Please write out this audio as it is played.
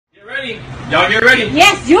ready. Y'all get ready.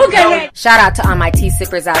 Yes, you get ready. Shout out to all my tea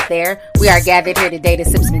sippers out there. We are gathered here today to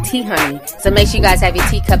sip some tea, honey. So make sure you guys have your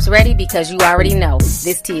teacups ready because you already know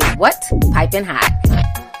this tea is what? Piping hot.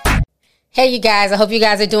 Hey, you guys. I hope you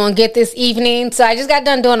guys are doing good this evening. So I just got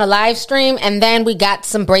done doing a live stream and then we got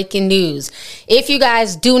some breaking news. If you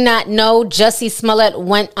guys do not know, Jussie Smollett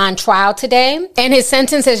went on trial today and his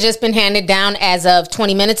sentence has just been handed down as of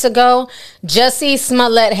 20 minutes ago. Jussie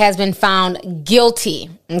Smollett has been found guilty.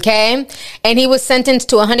 Okay. And he was sentenced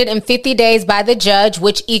to 150 days by the judge,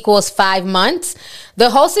 which equals 5 months. The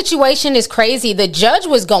whole situation is crazy. The judge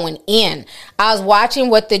was going in. I was watching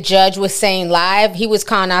what the judge was saying live. He was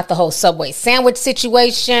calling out the whole Subway sandwich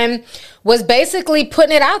situation, was basically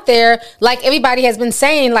putting it out there like everybody has been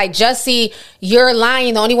saying, like, Jussie, you're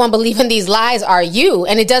lying. The only one believing these lies are you.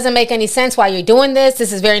 And it doesn't make any sense why you're doing this.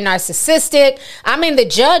 This is very narcissistic. I mean, the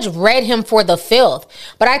judge read him for the filth.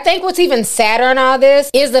 But I think what's even sadder in all this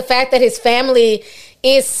is the fact that his family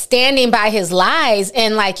is standing by his lies.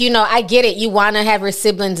 And like, you know, I get it. You want to have your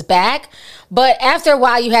siblings back. But after a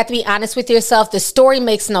while, you have to be honest with yourself. The story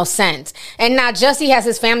makes no sense. And now Jussie has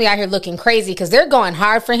his family out here looking crazy because they're going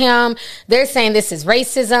hard for him. They're saying this is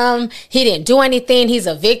racism. He didn't do anything. He's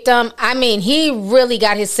a victim. I mean, he really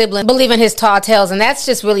got his sibling believing his tall tales. And that's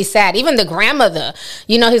just really sad. Even the grandmother,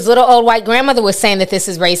 you know, his little old white grandmother was saying that this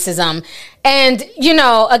is racism. And, you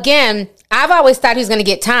know, again, I've always thought he was going to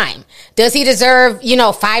get time. Does he deserve,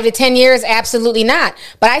 5 to 10 years? Absolutely not.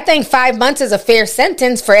 But I think 5 months is a fair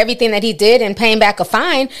sentence for everything that he did and paying back a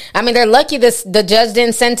fine. I mean, they're lucky the judge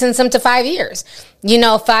didn't sentence him to 5 years.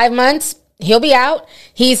 5 months, he'll be out.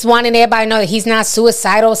 He's wanting everybody to know that he's not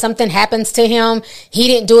suicidal. Something happens to him. He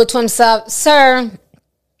didn't do it to himself. Sir,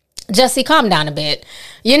 Jussie, calm down a bit.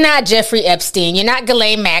 You're not Jeffrey Epstein. You're not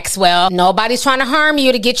Ghislaine Maxwell. Nobody's trying to harm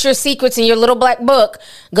you to get your secrets in your little black book.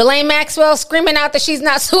 Ghislaine Maxwell screaming out that she's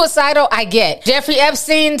not suicidal, I get. Jeffrey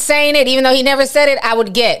Epstein saying it, even though he never said it, I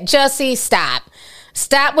would get. Jussie, stop.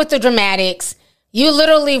 Stop with the dramatics. You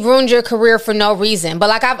literally ruined your career for no reason. But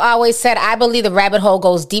like I've always said, I believe the rabbit hole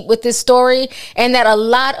goes deep with this story and that a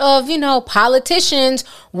lot of, politicians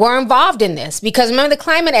were involved in this. Because remember the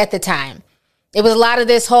climate at the time. It was a lot of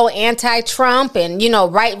this whole anti-Trump and,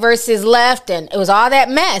 right versus left. And it was all that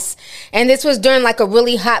mess. And this was during like a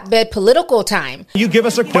really hotbed political time. You give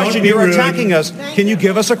us a question. You're attacking us. Can you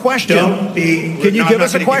give us a question? Can you give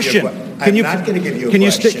us a question? I'm not going to give you a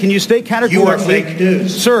question. Can you stay categorically? You are fake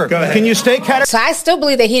news. Sir, can you stay categorically? So I still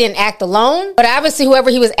believe that he didn't act alone. But obviously whoever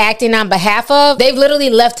he was acting on behalf of, they've literally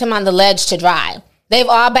left him on the ledge to dry. They've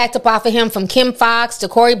all backed up off of him, from Kim Foxx to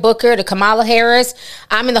Cory Booker to Kamala Harris.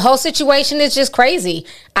 I mean, the whole situation is just crazy.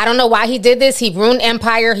 I don't know why he did this. He ruined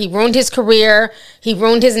Empire. He ruined his career. He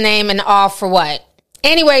ruined his name, and all for what?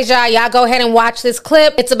 Anyways, y'all go ahead and watch this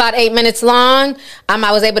clip. It's about 8 minutes long.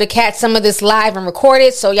 I was able to catch some of this live and record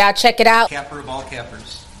it, so y'all check it out. Capper of all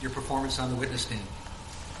cappers, your performance on the witness stand.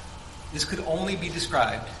 This could only be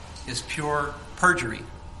described as pure perjury.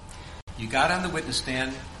 You got on the witness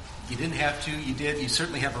stand. You didn't have to, you did, you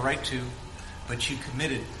certainly have a right to, but you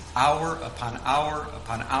committed hour upon hour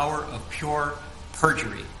upon hour of pure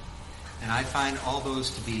perjury. And I find all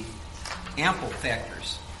those to be ample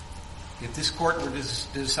factors. If this court were to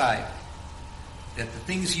decide that the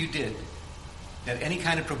things you did, that any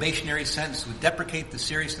kind of probationary sentence would deprecate the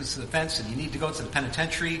seriousness of the offense and you need to go to the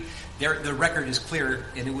penitentiary, the record is clear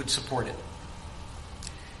and it would support it.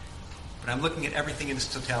 But I'm looking at everything in its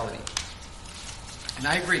totality. And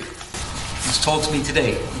I agree. It's told to me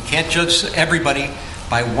today, you can't judge everybody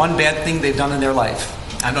by one bad thing they've done in their life.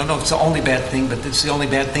 I don't know if it's the only bad thing, but it's the only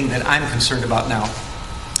bad thing that I'm concerned about now.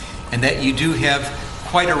 And that you do have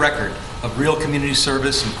quite a record of real community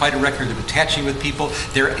service and quite a record of attaching with people.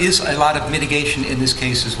 There is a lot of mitigation in this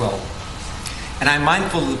case as well. And I'm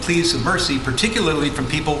mindful of the pleas of mercy, particularly from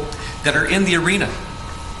people that are in the arena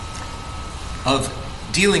of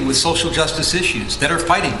dealing with social justice issues, that are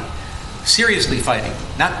fighting. Seriously fighting,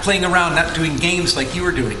 not playing around, not doing games like you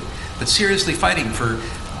were doing, but seriously fighting for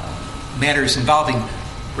matters involving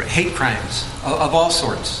hate crimes of all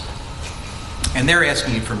sorts. And they're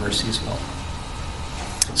asking you for mercy as well.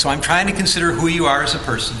 So I'm trying to consider who you are as a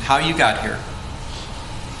person, how you got here,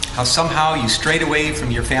 how somehow you strayed away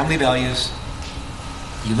from your family values,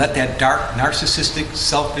 you let that dark, narcissistic,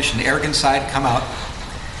 selfish, and arrogant side come out,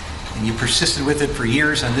 and you persisted with it for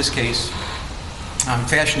years on this case. I'm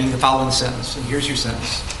fashioning the following sentence, and here's your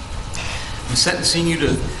sentence. I'm sentencing you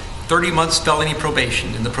to 30 months felony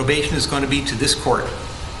probation, and the probation is going to be to this court.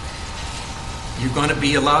 You're going to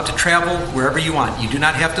be allowed to travel wherever you want. You do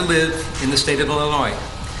not have to live in the state of Illinois.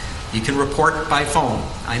 You can report by phone.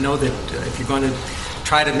 I know that if you're going to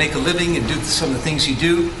try to make a living and do some of the things you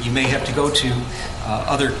do. You may have to go to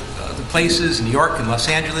other places in New York and Los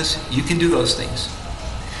Angeles. You can do those things.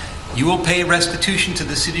 You will pay restitution to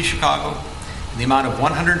the city of Chicago in the amount of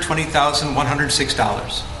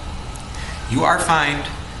 $120,106. You are fined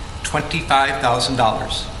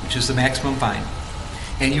 $25,000, which is the maximum fine.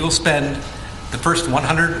 And you will spend the first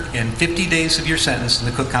 150 days of your sentence in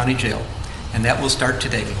the Cook County Jail. And that will start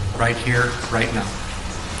today, right here, right now.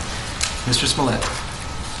 Mr. Smollett,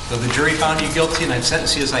 though the jury found you guilty and I've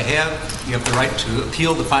sentenced you as I have, you have the right to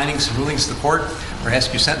appeal the findings and rulings of the court or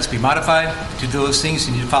ask your sentence to be modified. To do those things,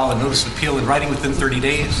 you need to file a notice of appeal in writing within 30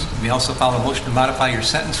 days. You may also file a motion to modify your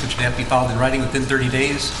sentence, which would have to be filed in writing within 30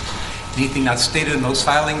 days. Anything not stated in those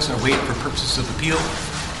filings are waived for purposes of appeal.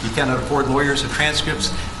 You cannot afford lawyers or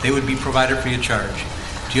transcripts. They would be provided free of charge.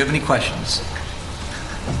 Do you have any questions?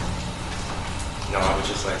 No, I would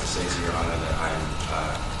just like to say to Your Honor that I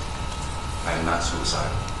am not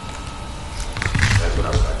suicidal. That's what I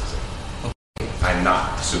would like to say. Okay. I am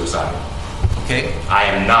not suicidal. Okay. I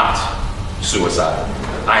am not suicidal.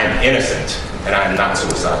 I am innocent, and I am not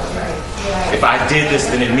suicidal. If I did this,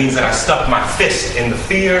 then it means that I stuck my fist in the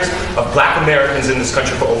fears of Black Americans in this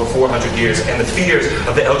country for over 400 years and the fears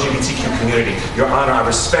of the LGBTQ community. Your Honor, I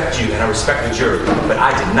respect you and I respect the jury, but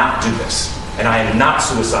I did not do this. And I am not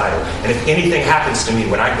suicidal. And if anything happens to me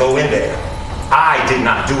when I go in there, I did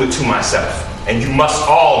not do it to myself. And you must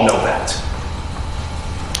all know that.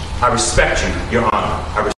 I respect you, Your Honor.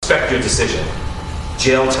 I respect your decision.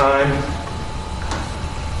 Jail time.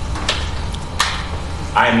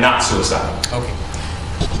 I am not suicidal. Okay.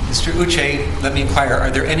 Mr. Uche, let me inquire,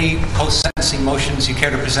 are there any post-sentencing motions you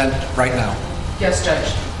care to present right now? Yes,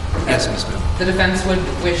 Judge. Yes, Ms. Bill. The defense would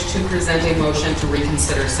wish to present a motion to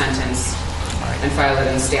reconsider sentence and file it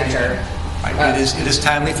in stanter. It is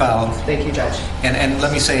timely filed. Thank you, Judge. And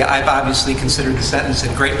let me say, I've obviously considered the sentence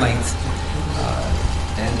at great length.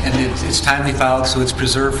 And it's timely filed, so it's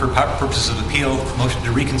preserved for purposes of appeal. Motion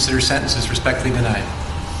to reconsider sentence is respectfully denied.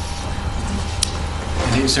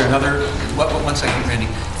 And is there another? One second, Randy.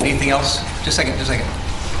 Anything else? Just a second.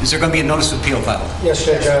 Is there going to be a notice of appeal filed? Yes,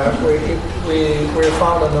 Judge. We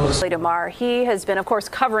filed a notice. Damar, he has been, of course,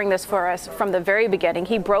 covering this for us from the very beginning.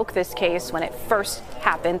 He broke this case when it first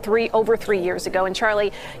happened over 3 years ago. And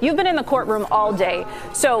Charlie, you've been in the courtroom all day.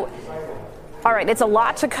 So, all right, it's a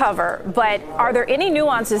lot to cover, but are there any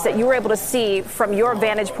nuances that you were able to see from your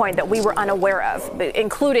vantage point that we were unaware of,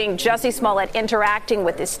 including Jussie Smollett interacting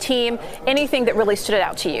with this team? Anything that really stood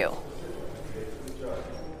out to you?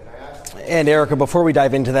 And Erica, before we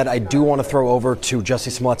dive into that, I do want to throw over to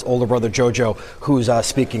Jussie Smollett's older brother, Jojo, who's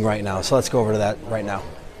speaking right now. So let's go over to that right now.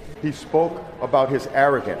 He spoke about his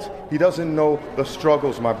arrogance. He doesn't know the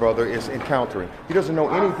struggles my brother is encountering. He doesn't know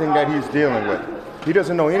anything that he's dealing with. He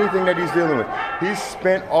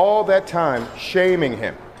spent all that time shaming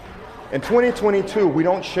him. In 2022, we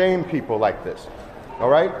don't shame people like this, all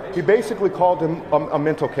right? He basically called him a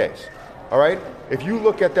mental case, all right? If you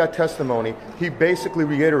look at that testimony, he basically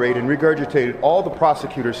reiterated and regurgitated all the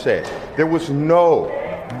prosecutors said. There was no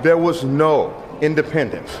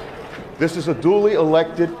independence. This is a duly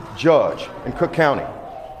elected judge in Cook County.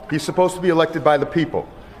 He's supposed to be elected by the people,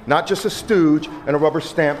 not just a stooge and a rubber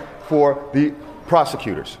stamp for the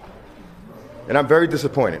prosecutors. And I'm very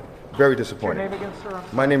disappointed, very disappointed. What's your name again,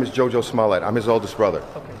 sir? My name is Jojo Smollett. I'm his oldest brother.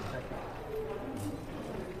 Okay.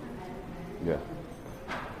 Yeah.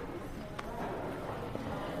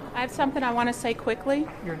 I have something I want to say quickly.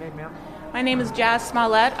 Your name, ma'am? My name is Jazz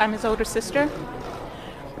Smollett. I'm his older sister.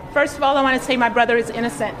 First of all, I want to say my brother is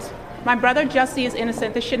innocent. My brother Jussie is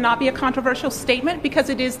innocent. This should not be a controversial statement because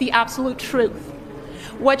it is the absolute truth.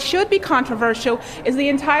 What should be controversial is the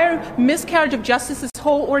entire miscarriage of justice this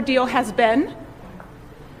whole ordeal has been.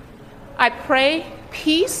 I pray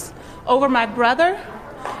peace over my brother.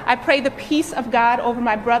 I pray the peace of God over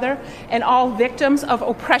my brother and all victims of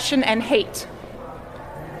oppression and hate.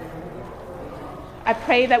 I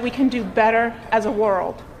pray that we can do better as a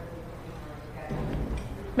world.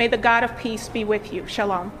 May the God of peace be with you.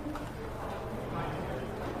 Shalom.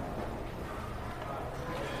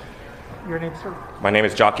 Your name, sir? My name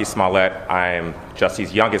is Jockey Smollett. I'm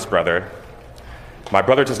Jussie's youngest brother. My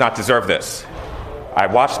brother does not deserve this. I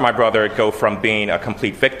watched my brother go from being a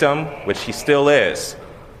complete victim, which he still is.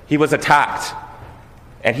 He was attacked,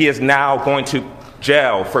 and he is now going to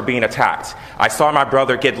jail for being attacked. I saw my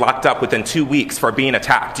brother get locked up within 2 weeks for being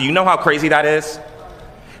attacked. Do you know how crazy that is?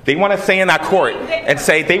 They want to say in that court and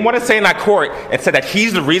say that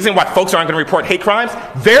he's the reason why folks aren't going to report hate crimes.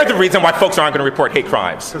 They're the reason why folks aren't going to report hate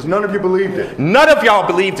crimes. Because none of you believed it. None of y'all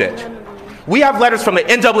believed it. We have letters from the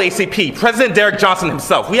NAACP, President Derek Johnson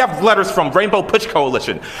himself. We have letters from Rainbow Push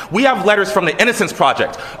Coalition. We have letters from the Innocence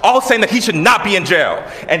Project, all saying that he should not be in jail.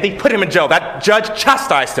 And they put him in jail. That judge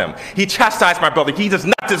chastised him. He chastised my brother. He does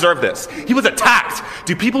not deserve this. He was attacked.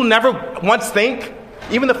 Do people never once think,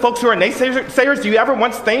 even the folks who are naysayers, do you ever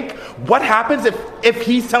once think, what happens if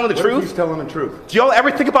he's telling the truth? If he's telling the truth. Do y'all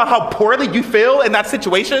ever think about how poorly you feel in that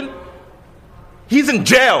situation? He's in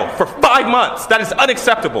jail for 5 months. That is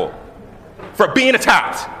unacceptable. For being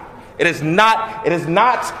attacked. It is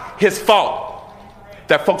not his fault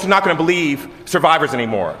that folks are not going to believe survivors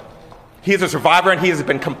anymore. He is a survivor and he has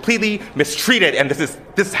been completely mistreated, and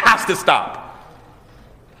this has to stop.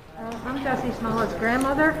 I'm Jussie Smollett's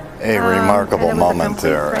grandmother. A remarkable and moment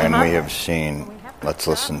there, and frame-up. we have seen, let's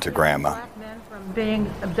listen to Grandma. Black men from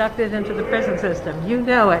being abducted into the prison system. You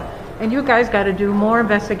know it. And you guys got to do more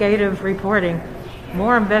investigative reporting.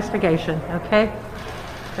 More investigation, okay?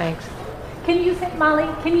 Thanks. Can you say, Molly,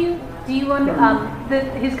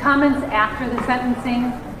 his comments after the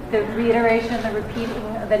sentencing, the reiteration, the repeating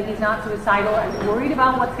that he's not suicidal, are you worried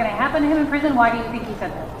about what's going to happen to him in prison? Why do you think he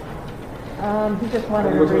said that? He just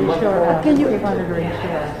wanted to reassure us. He wanted to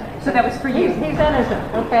reassure us. So that was for you? He's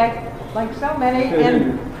innocent, okay? Like so many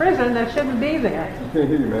in prison that shouldn't be there.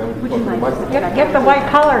 Would you mind? Get the white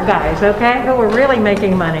collar guys, okay, who are really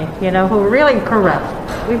making money, who are really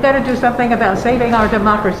corrupt. We've got to do something about saving our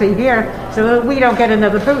democracy here so that we don't get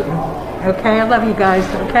another Putin. Okay, I love you guys,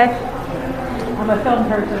 okay? I'm a film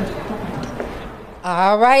person.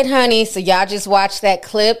 All right, honey, so y'all just watched that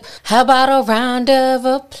clip. How about a round of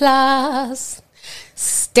applause?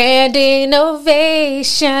 Standing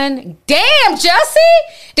ovation. Damn,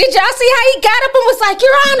 Jussie! Did y'all see how he got up and was like,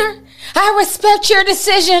 Your Honor, I respect your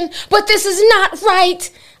decision, but this is not right.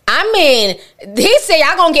 I mean, he said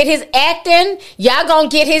y'all gonna get his acting, y'all gonna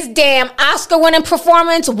get his damn Oscar-winning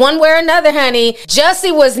performance one way or another, honey.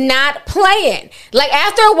 Jussie was not playing. Like,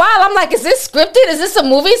 after a while, I'm like, is this scripted? Is this a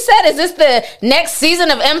movie set? Is this the next season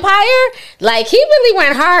of Empire? Like, he really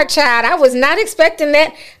went hard, child. I was not expecting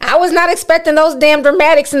that. I was not expecting those damn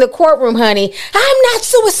dramatics in the courtroom, honey. I'm not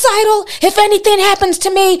suicidal. If anything happens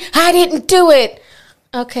to me, I didn't do it.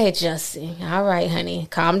 Okay, Jussie. All right, honey.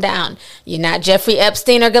 Calm down. You're not Jeffrey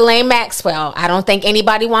Epstein or Ghislaine Maxwell. I don't think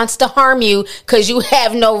anybody wants to harm you because you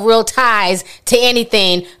have no real ties to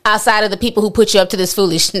anything outside of the people who put you up to this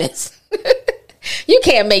foolishness. You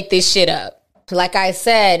can't make this shit up. Like I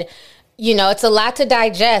said, it's a lot to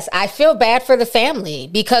digest. I feel bad for the family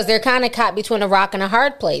because they're kind of caught between a rock and a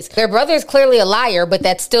hard place. Their brother is clearly a liar, but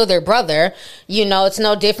that's still their brother. It's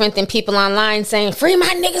no different than people online saying, free my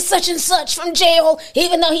nigga such and such from jail,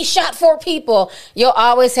 even though he shot 4 people. You'll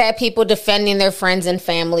always have people defending their friends and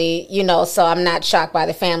family, so I'm not shocked by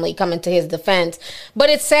the family coming to his defense.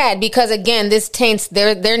 But it's sad because, again, this taints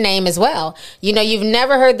their name as well. You've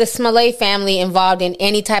never heard the Smollett family involved in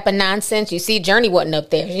any type of nonsense. You see, Journey wasn't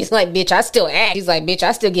up there. She's like, bitch, I still act. She's like, bitch,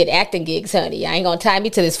 I still get acting gigs, honey. I ain't gonna tie me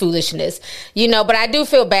to this foolishness. But I do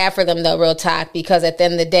feel bad for them, though, real talk, because at the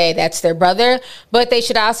end of the day, that's their brother. But they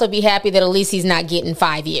should also be happy that at least he's not getting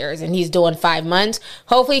 5 years and he's doing 5 months.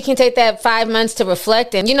 Hopefully he can take that 5 months to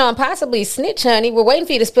reflect and, and possibly snitch, honey. We're waiting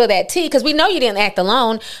for you to spill that tea because we know you didn't act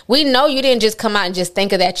alone. We know you didn't just come out and just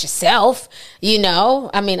think of that yourself,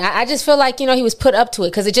 I mean, I just feel like, he was put up to it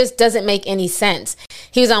because it just doesn't make any sense.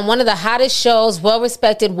 He was on one of the hottest shows,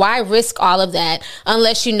 well-respected. Why risk all of that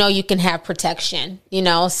unless you can have protection,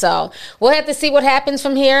 So we'll have to see what happens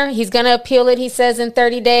from here. He's going to appeal it, he says, in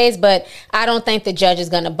 30 days, but I don't think the judge is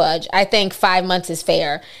going to budge. I think 5 months is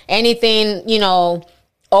fair. Anything,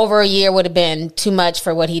 over a year would have been too much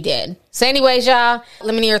for what he did. So anyways, y'all,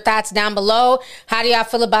 let me know your thoughts down below. How do y'all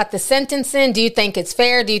feel about the sentencing? Do you think it's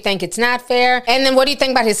fair? Do you think it's not fair? And then what do you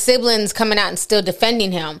think about his siblings coming out and still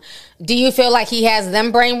defending him? Do you feel like he has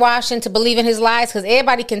them brainwashed into believing his lies? Because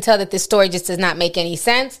everybody can tell that this story just does not make any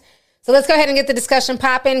sense. So let's go ahead and get the discussion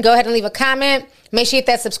popping. Go ahead and leave a comment. Make sure you hit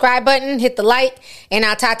that subscribe button, hit the like, and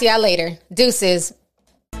I'll talk to y'all later. Deuces.